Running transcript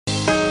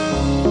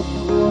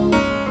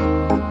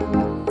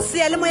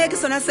Seyalemoya ke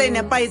sona se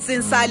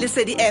nepaetseng sa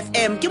Lesedi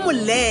FM ke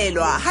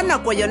molelwa ha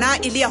nako yona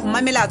e le ya ho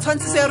mamela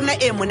tshwantshiso ya rona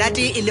e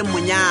monate e le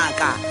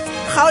Monyaka.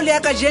 Kgaolo ya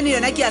ka jeno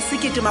yona ke ya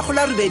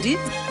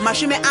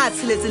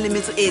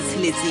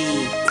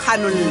 1866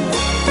 Qhanollo.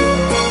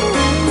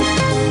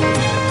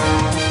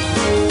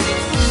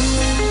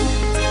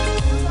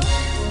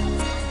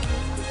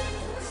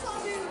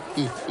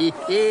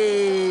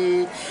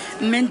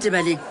 Mente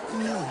bale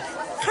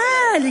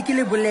khale ke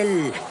le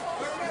bolella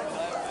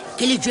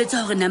ke le jwetsa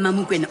hore nama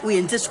Mokwena o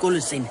entse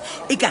sekolo sena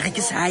e ka re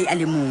ke sa hae a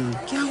le mong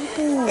ke a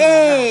hopola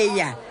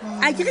eya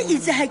a ke re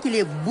itse ha ke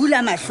le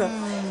bula mahlo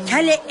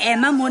khale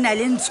ema mona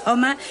le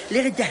ntshoma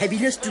le re ke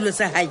habile setulo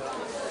sa hae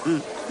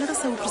le re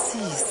sa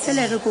utlwisise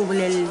sele re ko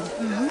bolella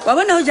wa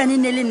bona ho jane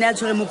ne le nna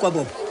tshwere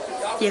mokwabo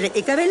ke re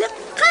e ka bele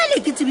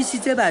khale ke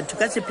tsebisitse batho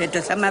ka sephetho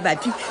sa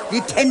mabapi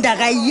le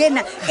tendera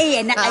yena e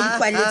yena a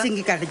ikwaletseng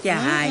ke ka re ke ya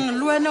hae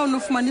le wena o no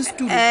fumane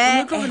setulo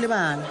o tlo go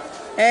lebala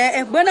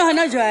bona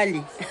hona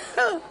jwale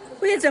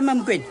o etsa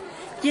Mokwena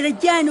ke re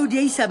ke ane o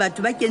diisa batho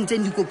ba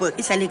kentseng dikopo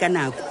e sa le ka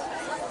nako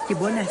ke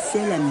bona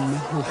fela mme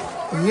hore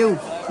yeo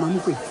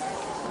Mokwena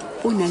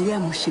o na le ya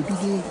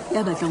moshebile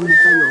ya batlang mo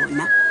fa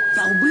yona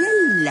ya o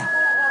bolella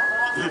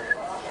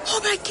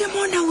hoba ke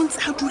mona o ntse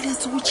a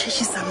duletse go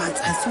tsheshisa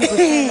matsatsi o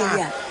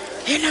fela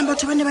hela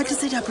batho ba ne ba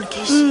tlise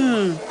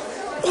di-application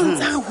o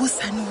ntse a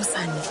hosane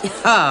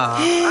ha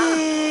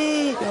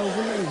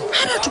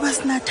batho ba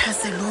sena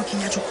thaselo o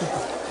kenya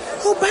dikopo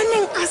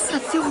hobaneng a sa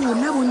fe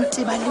rona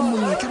bonte ba le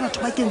monyetla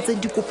batho ba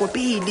kentseng dikopo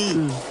pele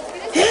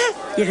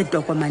ke re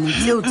tokomane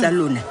tseo tsa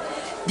lona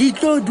di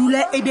tlo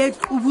dula e be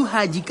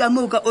qubuhadi ka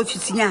moo ka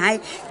ofising ya hae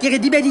ke re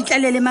di be di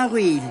tlalele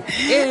marwele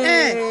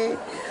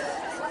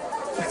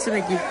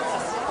tseba ke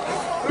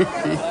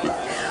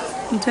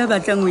ntho ba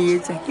batlang o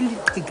etsa ke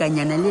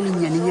leqhekanyana le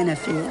lenyanenyana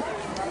fela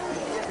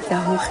ya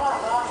hore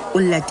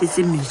o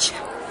latetse metjha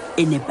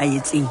e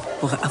nepaetseng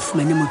hore a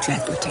fumane motho ya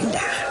tlo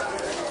tendera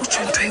o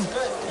tshwantho eo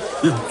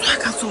tswa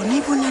ka tsone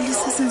e bona le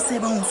se seng se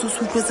bang o se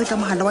utlwetse ka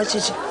mohala wa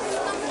tjhetjhe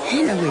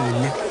hela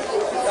wena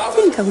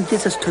ke nka go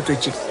ketsa sethotho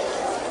tje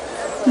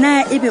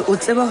na ebe o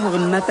tseba hore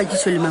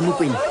Mmapakiso le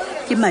Mokwena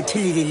ke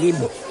mathele le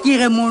lemo ke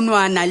re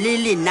monwana le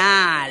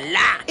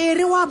lenala e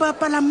re wa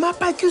bapala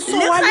Mmapakiso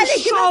wa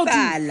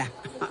leshodu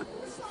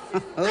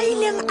a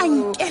ileng a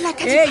nkela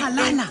ka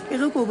diphalana e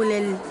re ko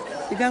bolelle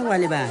e ka wa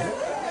le bana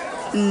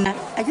nna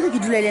a ke re ke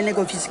dula le ene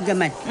ka ofising ka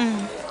mane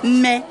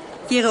mme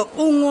ke re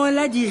o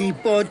ngola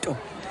di-reporto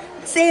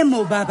tse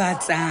mo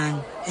babatsang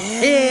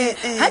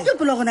ha ke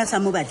pola gona sa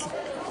mo batle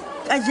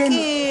ka jeno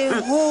ke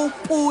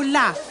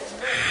hopola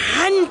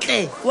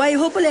hantle wa e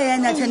hopola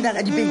yana tenda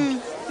ka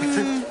dipeni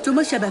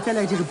tsomo sheba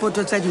fela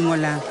di-reporto tsa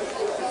dingolang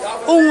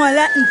o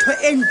ngola ntho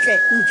e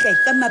ntle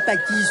ka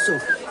Mapakiso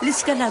le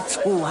ska la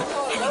tsoa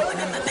ha le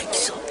bona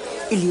Mapakiso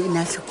e le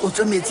ena se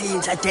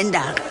kotsometseng sa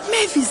tendera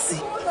Mavis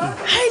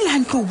ha ile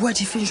hantle o bua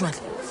difeng jwale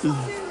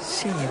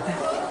sheba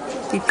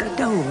ke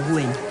qeta ho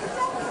wena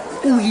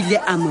o ile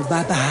a mo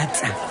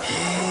babatsa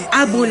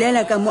a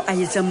bolela ka mo a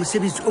etsa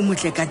mosebetsi o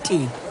motle ka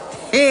teng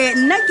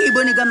nna ke e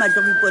bone ka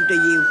matlo reporto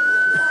eo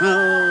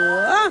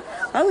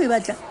ha o e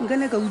batla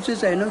nkana ka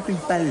utswetsa yena o tlo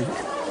ipalla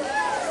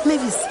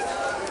Mavis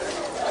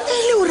e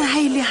le hore ha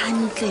ile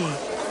hantle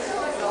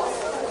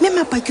mme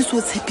Mapakiso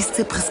o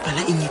tshepisitse principal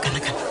a eng kana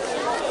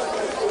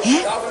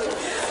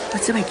ba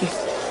tseba ke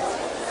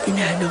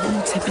nahana go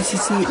mo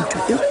tshepisitse ntho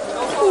eo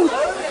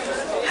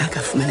ha ka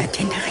fumana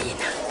tendera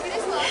yena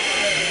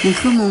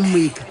mohlomong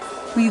moika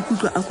o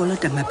ikutlwa a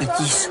kolota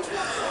Mapakiso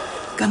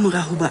ka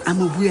mora hoba a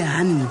mo bua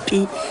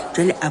hampe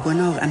jwale a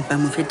bona hore a mpa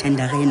mo fe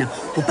tendera yena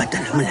ho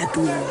patala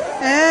molato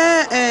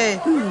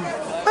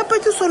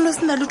Mapakiso le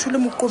sena le thole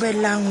mo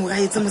qobellang hore a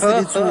etse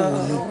mosebetsi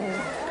ono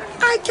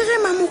a kere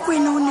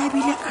Mokwena o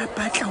nabile a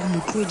batla ho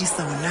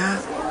motlwedisa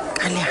ona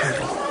ka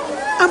lehare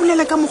a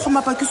bolela ka mokgwa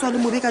Mapakiso a le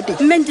mobe ka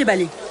teng mente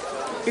bale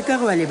ke ka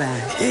re wa le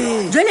bana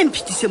jwale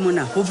mphitise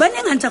mona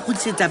hobaneng a ntse a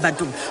kgutlisetsa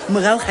batho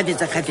morao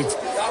kgafetsa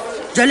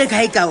jwale ka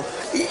haekao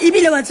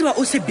ebile wa tseba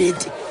o se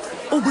bete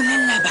o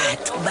bolella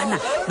batho bana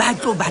ba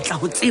tlo batla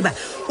ho tseba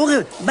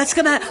hore ba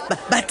ska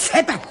ba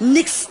tshepa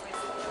nix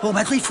ho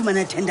ba tlo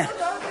ifumana tender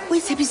o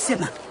itshebisitse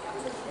ma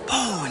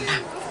bona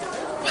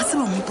wa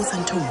tseba mo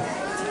potsa ntho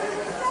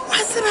wa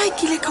tseba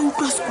ke le ka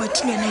utlwa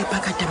squat le yena e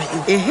baka taba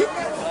eo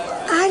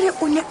a re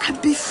o ne a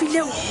befile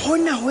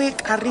hona ho e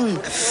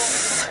kareng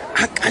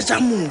a ka ja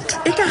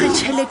motho e ka re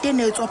tšhelete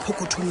ne e tswa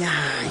phokothong ya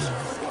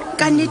hae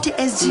ka nnete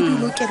SGB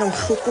lokela ho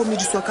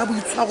hlokomediswa ka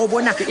boitshwaro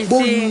bona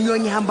bo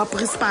nyonyehang ba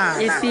principal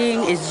e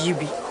feng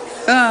SGB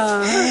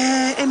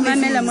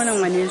mamela mona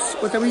ngwaneso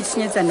o tla bo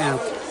itshenyetsa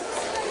nako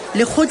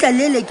lekgotla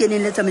le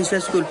keneng le tsamaiso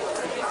ya sekolo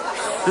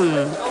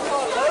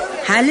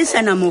ha le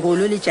sana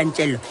morolo le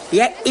tjantjello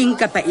ya eng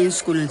kapa eng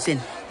sekolong sena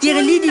ke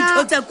re le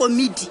ditho tsa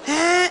komiti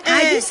ha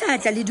di sa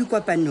tla le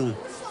dikopanong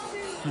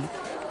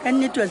ka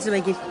nnete wa tseba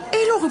ke e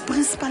le gore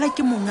principal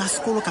ke monga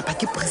sekolo kapa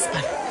ke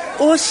principal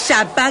o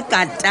shapa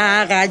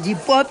katara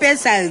dipope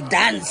sal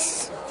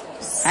dance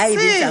ha e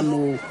bitsa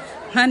mo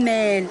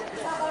mamela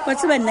wa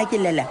tseba nna ke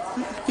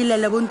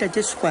lela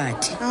bontate squad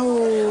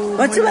Ao,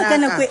 wa tseba ka Monyaka.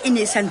 nako e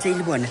ne e santse e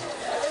le bona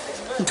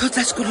ntho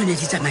tsa sekolo ne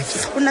di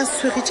tsamakile O na se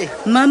tshwere tje.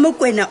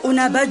 Mamokwena o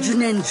na ba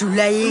June and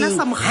July O na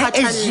sa mo ha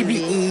kgathalle. SGB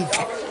e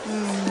tla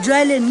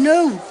jwale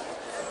no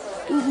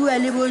o bua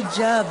le bo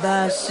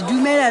Jabas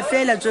dumela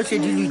fela tsohle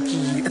di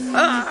lokile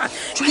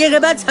ke re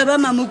ba tshaba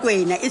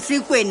Mamokwena e se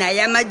kwena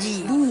ya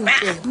madimo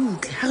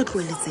Butle ha re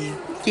tloeletseo.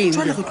 Ke eng?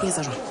 Jwale re tlo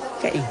etsa jwang?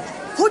 ka eng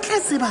Ho tla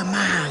tseba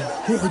mang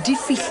hore di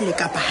fihlile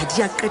kapa ha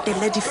di a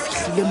qetella di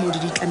fihlile moo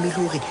di tlamehile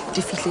hore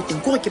di fihle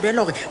teng. Kore ke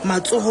bela hore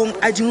matsohong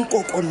a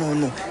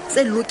dinkokonono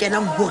tse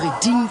lokelang hore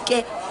di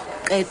nke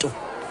qeto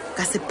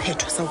ka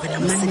sephetho sa hore na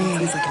mosebetsi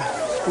o etswa ke mang.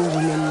 o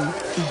bolelle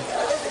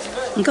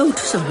nka o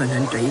thusa ho lwana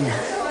ntwa ena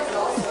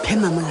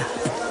phema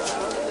molapo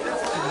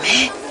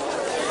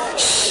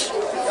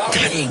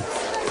tabeng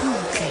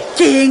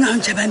ke eng a o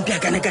ntšha bampi a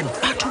kana-kana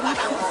Batho ba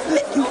bang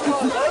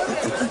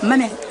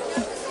mamela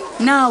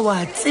na wa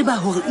tseba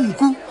hore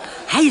nku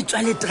ha e tswa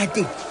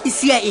letrateng e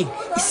sia eng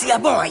e sia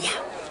boya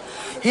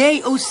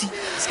hei osi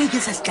se ke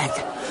sa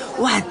setlatla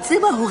wa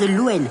tseba hore le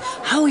wena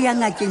ha o ya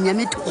ngakeng ya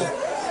methogo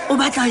o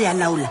batla ho ya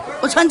laola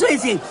o tshwanetse o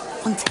etseng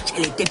go ntsha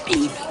tšhelete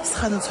pele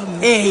Sekgantsho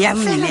mme. Eya,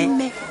 Feela mme.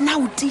 mme na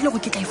o tile go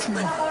ke tla e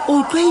fumana. o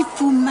tlo e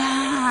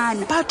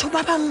fumana Batho ba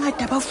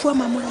bangata ba fuwa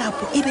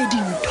mamolapo e be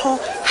dintho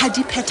ha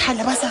di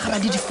phethale ba sa ga ba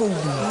le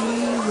difounu.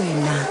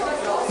 wena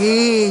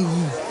hei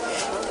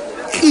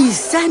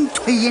tlisa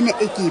ntho ena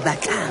e ke e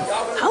batlang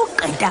ha o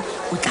qeta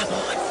o tla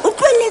bona o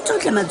tloeletse o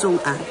tle matsong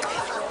a ka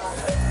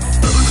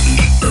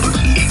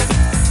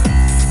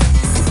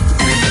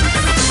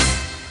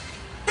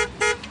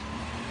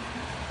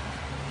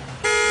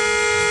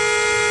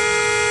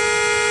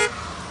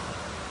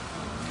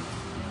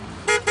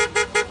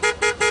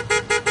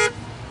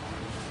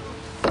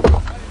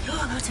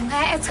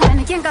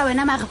tshwana ke nka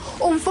wena mara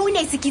o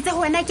mfounetse ke itse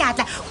go wena ke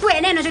atla ko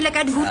wena ena jole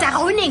ka dihuta ga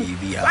o neng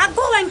wa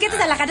ko wa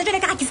nketsetsa lakata jole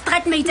ka ga ke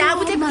stratmate a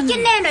botle ke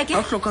nenwa ke ga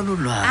o hloka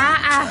Ah,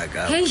 ah.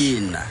 Hei.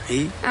 lolwana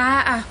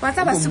aa wa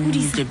tsa ba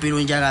sokodisa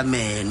tlepelong jaaka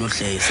meno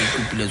tle se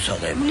kopile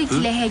tshwarelo mo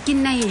lekile he ke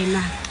nna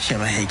ena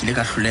sheba he ke ile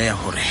ka hloleya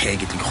gore he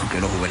ke tle ke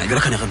kgotlele go wena ke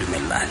re kgane re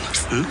dumelelane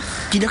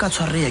ke ile ka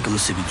tshwareya ke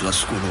mosebetsi wa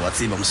sekolo wa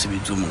tseba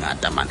mosebetsi o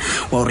mongata mana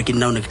wa gore ke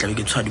nna o ne ke tlabe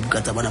ke tshwara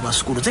dibuka tsa bona ba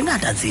sekolo tse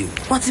ngata tseo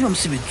wa tseba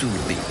mosebetsi o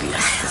baby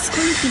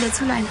sekolo kile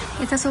tsholwana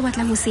e tsa se o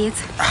batlang go se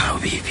etsa ao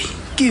baby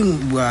ke eng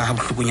bua ga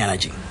botlhokonyana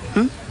jeng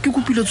ke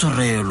kopile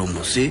tshwarelo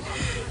mose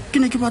ke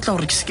ne ke batla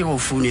gore ke seke ka o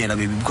founela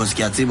baby because ke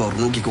a tseba gore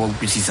no ke wa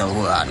utlwisisa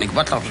gore ne ke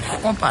batla gore re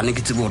kopane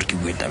ke tsebe gore ke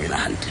bue tabena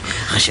hantle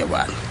re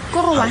shebane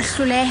kore wa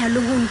hloleha le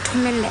go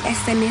nthomelela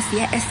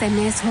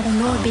sms gore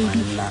no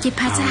baby ke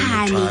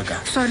phathagane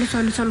solo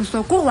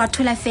kore wa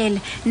thola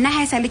fela nna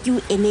ga e sa le ke o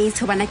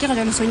emetse gobana ke re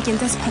jalo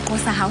sonkentse sephoko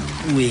sa gago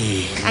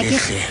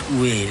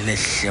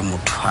lehle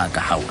motho wa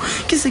ka gao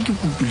ke se ke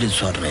kopile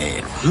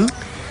tshwarelo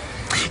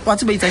wa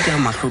tseba itsa ke re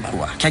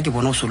matlotloa ke a ke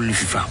bona o solo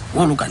lefifa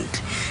o lo kantle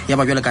ya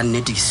ba jwale ka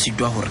nnete ke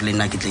sitwa gore le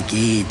nna ke tle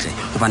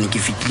gobane ke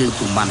fetile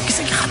ntlomana ke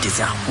se ke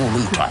gatetse gagolo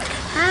motho wa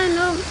ka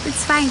no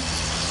it's fine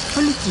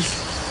go lokile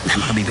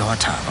nama baby wa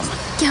thaba man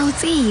ke a o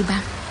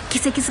tseba ke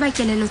se ke tseba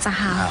kelelo tsa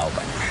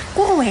gago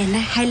kore wena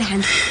ga e le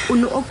gantle o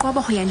ne o qoba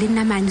go ya le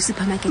nna mane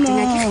supermarketeng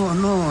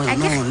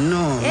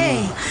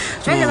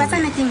jale ba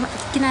tsanakeng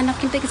ke nana go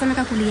kente ke tsana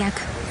ka kolo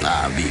yaka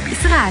baby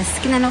seras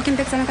ke nana go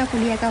kente ke tsana ka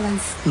kolo yaka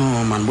once no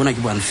man bona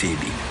ke buane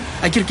febi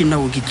a ke re ke nna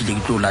o ke tlile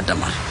ke tlo lata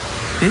man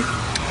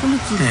go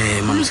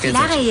lokile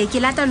a reye ke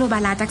lata lo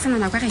balata ke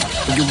sanana kwa re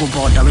ke kopa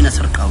go taba ena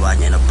se re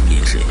qabanyela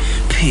puletlhe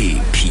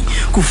phephi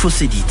ko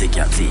foseditse ke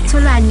a tseba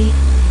tsholwane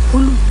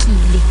go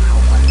lokile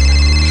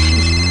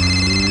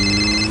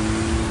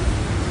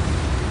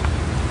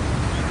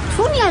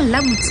phone ya lla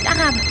botse a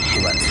gaba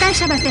ka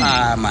shaba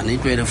fela man e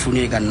tloele phone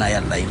e ka nna ya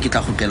lla ke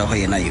tla gotlela go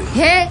yena yo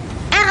he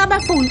a gaba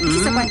phone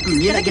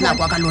yena ke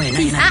nakwa ka le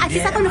wena a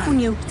tlisa kone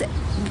phone eo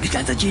ke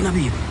tla tsa jena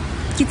baby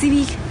ke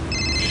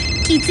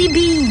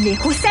tsebile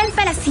go sen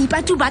fela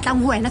seipatu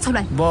batlang ho wena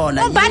tsholwane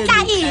bona o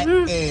batla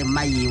eng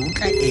maye o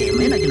tla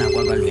ema ena ke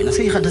nakwa ka le wena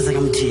se ikgathatsa ka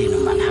motheno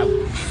man hao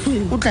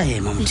o tla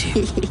ema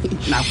motheno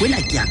nako ena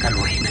ke ya ka le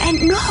wena and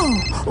no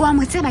wa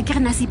mo tseba ke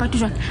re na seipatu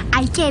jwale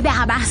a ke be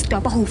ga ba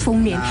stopa go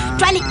founela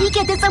jwale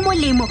iketetse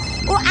molemo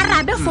o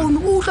arabe phone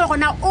o utlwe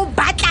gona o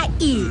batla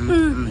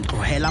eng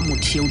tlohela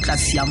motho o tla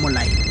sia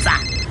molaetsa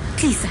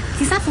tlisa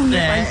phone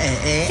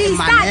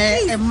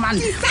man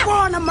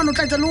bona man o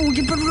tla tsa lo ke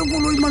pelole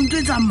koloi man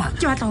tse tsama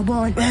ke batla go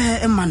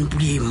bona man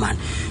puleng man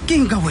ke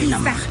nka wena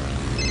man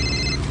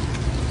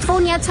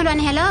phone ya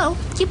tsholwane hello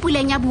ke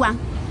puleng ya buang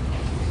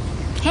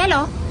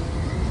hello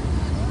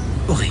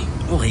o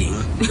reng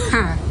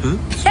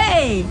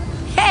hey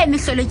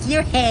mehlolo ke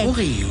yo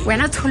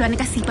wena tsholwane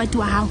ka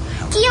seipatu wa gago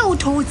ke ye o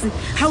thotse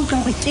ga o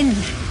tla gore ke nna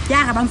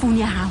ya ga bang phone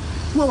ya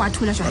gago o wa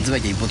thola jwa tseba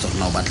ke ipotsa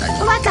rona o batlang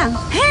o batlang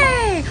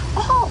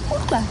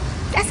utlwa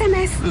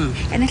sms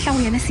ene tla go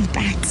yana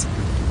seipati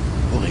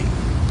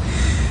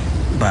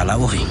bala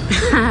o reng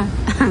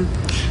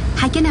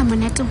ga ke na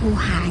monate go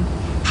hang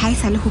ga e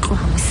sa le go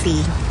tloga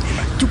boseng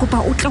ke kopa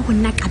o tle go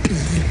nna ka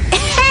pele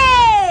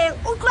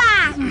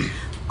utlwang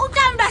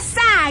ba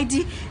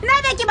monghadi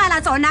nna be ke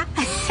bala tsona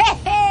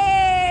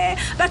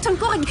bathong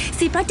kore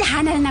seipati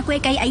ha na le nako e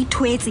kae a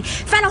ithwetse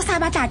fela o sa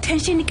batla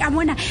attention ka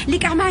mona le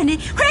ka mane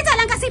go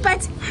etsalang ka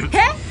seipati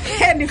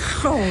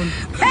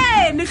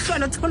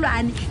mehlolo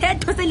tsholwane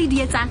those le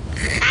di etsang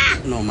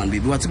no man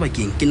baby wa tseba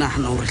keng ke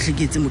nagana gore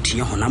hleketse motho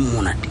ya gona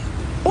mona teng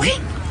okay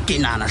ke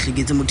nana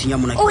hleketse motho ya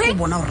mona ke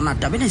bona gore na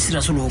tabela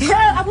serious lo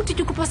abuti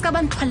ke kopo ska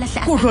ba ntholla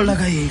hla go tlola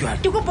ka eng jwa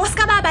ke kopo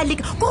ska ba ba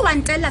leka go ba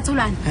ntella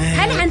tsholwane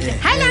ha le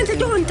hantle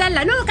ke ho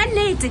ntella no ka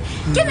nnete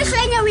ke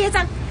mehlenya o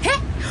etsang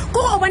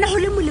go go bona ho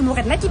le molemo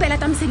re nna ke bela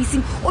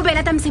tamsebising o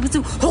bela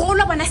tamsebising go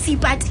lo bona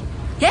seipati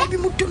be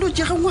motolo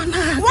je ga ngwana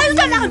wa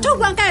ntona go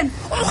tshwa kana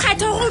o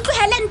kgetho go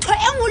tlohela ntho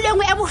e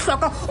ngolengwe e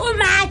bohloko o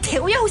mathe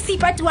o ya ho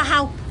seipati wa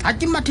hao a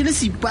ke mathele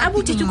seipati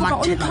abuti ke kopa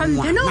o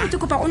nthompe no ke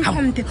kopa o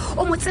nthompe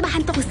o mo tseba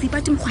hantle go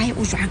seipati mogwae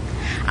o jwang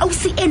a o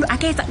se eno a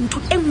ka etsa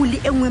ntho e ngwe le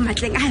e ngwe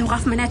matleng a hae go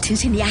afumana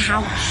attention ya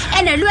hao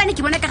ene le wena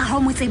ke bona ka ga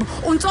o mo tsebo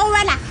o ntso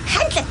wela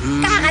hantle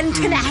ka ga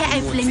ntho ya hae a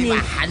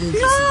ifleneng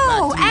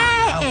no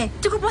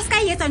ke kopa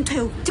ska etsa ntho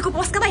eo ke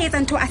kopa ska ba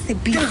etsa ntho a se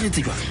bi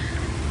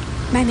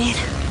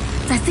mamela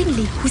tsatsing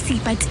le ho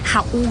seipati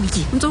ha o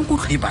ye ntso go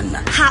e banna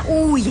ha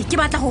o ye ke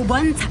batla go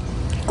bontsha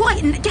go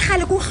ke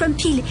gale go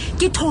hlomphile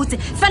ke thotse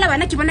fela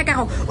bana ke bona ka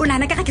go o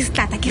nana ka ga ke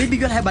setlata ke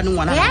baby ha ba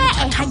ngwana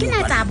ha ke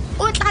na tsabo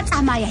o tla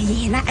tsamaya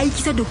yena a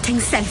ikisa doctor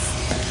himself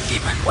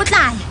o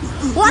tla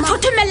wa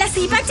thothomela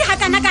seipati ha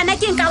kana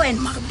ke eng ka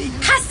wena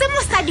ha se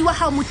mosadi wa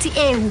hao motho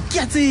eo ke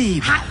a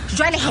tseba ha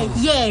jwale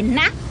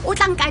yena o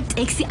tla nka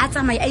taxi a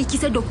tsamaya a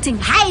ikise doctor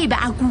haeba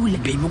a kula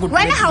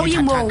wena ha o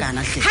ye mo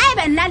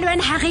haeba nna le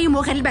wena ha re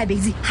mo re le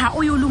babedi ha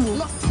o yo le mo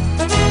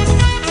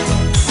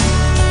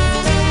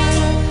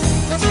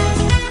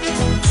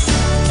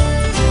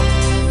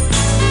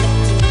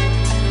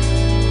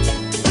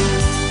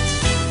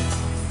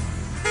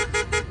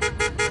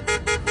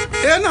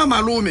ena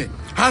malume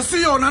ha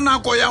se yona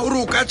nako ya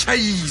hore o ka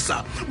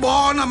tšhaisa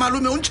bona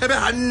malume o ntšhebe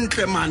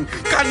hantle man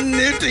ka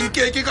nneteng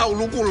ke ka o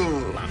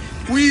lokolla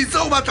o itse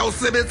o batla o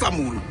sebetsa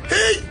mona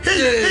hey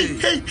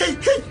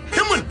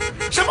mona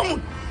shaba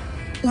mona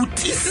o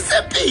tisitse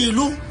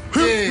pelo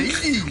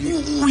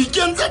o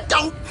ikentse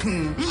tau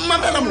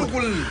mamela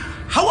mona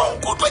ha wa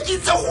nkotwa ke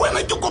itse go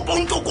wena ke kopa o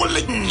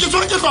ntokolle ke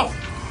tshwere ke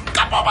hlooho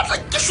kapa batla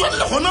ke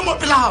shwelle gona mo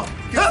pele gago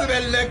ke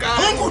sebelele ka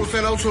go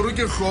fela o tshwere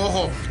ke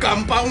hlooho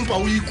kampa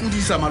o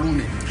ikudisa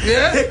malume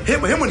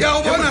ya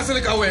o bona se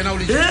le ka wena o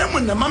le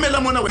monna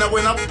mamela mona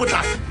wena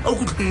potlaka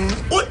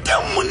o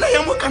teng monna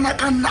ya mo kana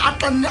a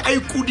tlanne a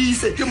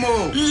ikudise ke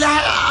mo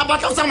la a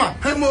batla o tsamaya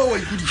wa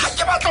ikudisa ha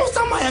ke batla o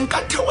tsamaya nka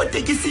thewa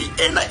tekesi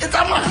ena e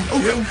tsamaya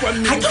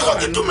ha ke go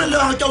ke tumelle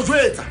ha ke o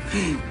jwetsa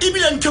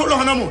ebile ntheole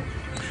hona mo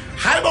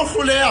ha e ba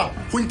hloleha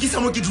ho nkisa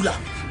mo ke dula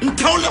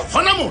ntheole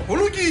hona mo o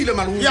lokile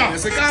malume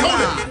se ka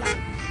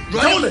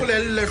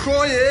le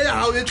hloye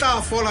ha o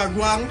tla fola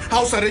jwang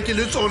ha o sa reke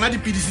le tsona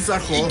dipidisi tsa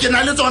hloho ke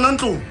na le tsona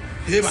ntlo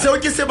seo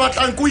ke se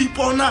batlang ko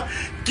ipona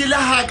ke le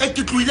haka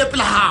ke tloile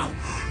pela hao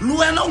le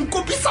wena o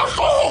nkopisa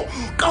hloho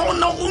ka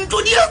hona o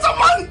ntlo di etsa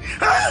man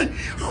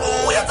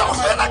o etsa go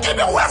fela ke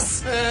be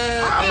wes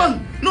man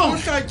no o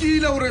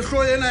hlakile hore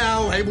hloye ena ya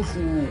hao ha e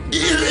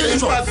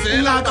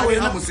bohloko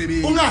wena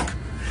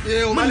ungaka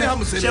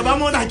sheba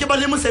mona ha ke ba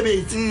le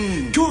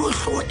mosebetsi ke hore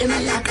hloho ena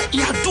yaka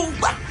ya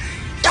tuba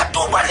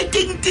re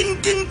ting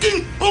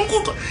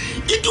onkutlwa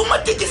e tuma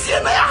tekesi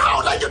ena ya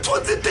hao la ke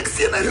thotse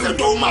taxi ena e se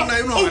tuma e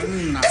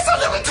sa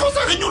le re theosa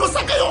re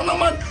nyolosa ka yona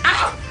man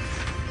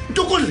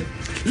ntokolle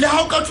le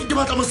ha o ka thwe ke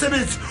batla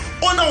mosebetsi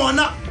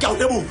ona ke a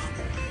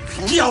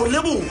o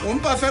leboga o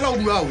mpa fela o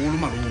bua haholo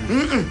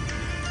malume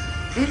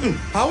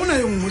ha ona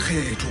e nngwe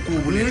kgetho ko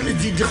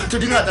dikgetho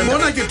dingata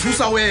mona ke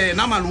thusa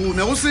wena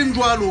malume o seng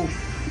jwalo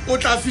o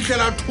tla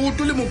fihlela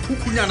thoto le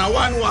mokhukhunyana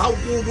wane wa hao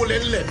ko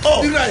bolelle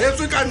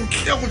dirahetswe ka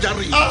ntle go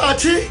jareng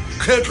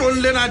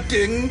kgetlong lena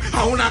teng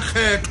ha ona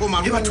kgetho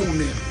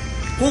malume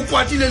go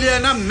kwatile le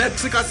yena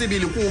max ka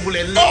sebele ko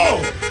bolelle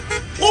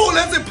o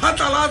letse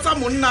phatlalatsa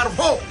monna re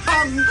ho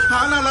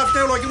ha na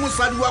latlhelwa ke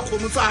mosadi wa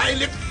kgomo tsa hae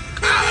le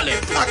kale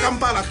a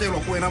kampa latlhelwa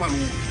ko wena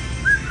malume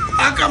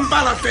a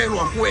kampa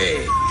latlhelwa ko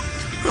wena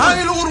ha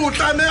e le gore o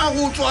tlamea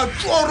go tswa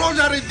tsoro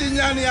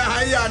jaretenyane ya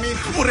hae yane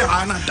o re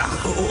ha ana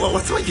taba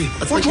wa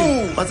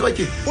tseba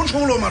ke o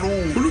tsholo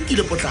malume o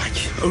lokile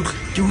potlake ke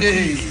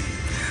utlwile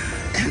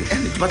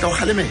and ke batla go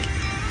galemela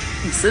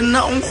se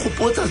nna o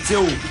nkgopotsa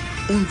tseo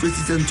o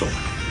ntswetsitseng tsona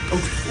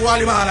wa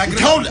lebala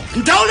ntheole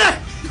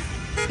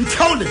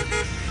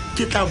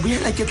ke tla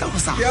boela ke tla go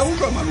sa ya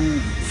utlwa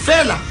malume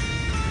fela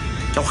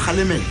ke go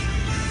galemela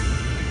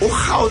o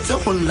kgaotse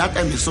go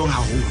nlata mesong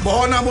haholo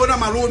bona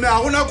malume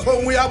ha gona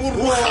kgomo ya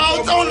borwa o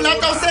kgaotse go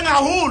nlata o seng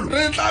haholo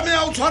re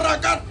tlamea o tshwara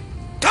ka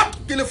tap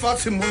ke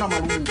lefatsheng mona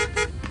malume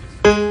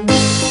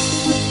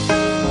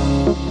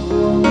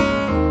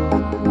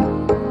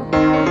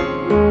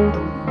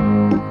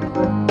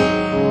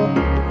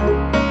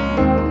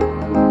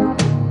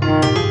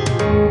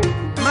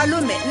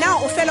malume na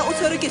o fela o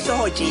tshwere ke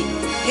hlooho tje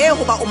he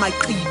goba o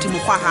maqiti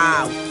mokgwa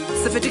hao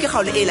se fete ke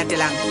kgaolo e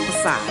latelang o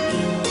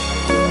sale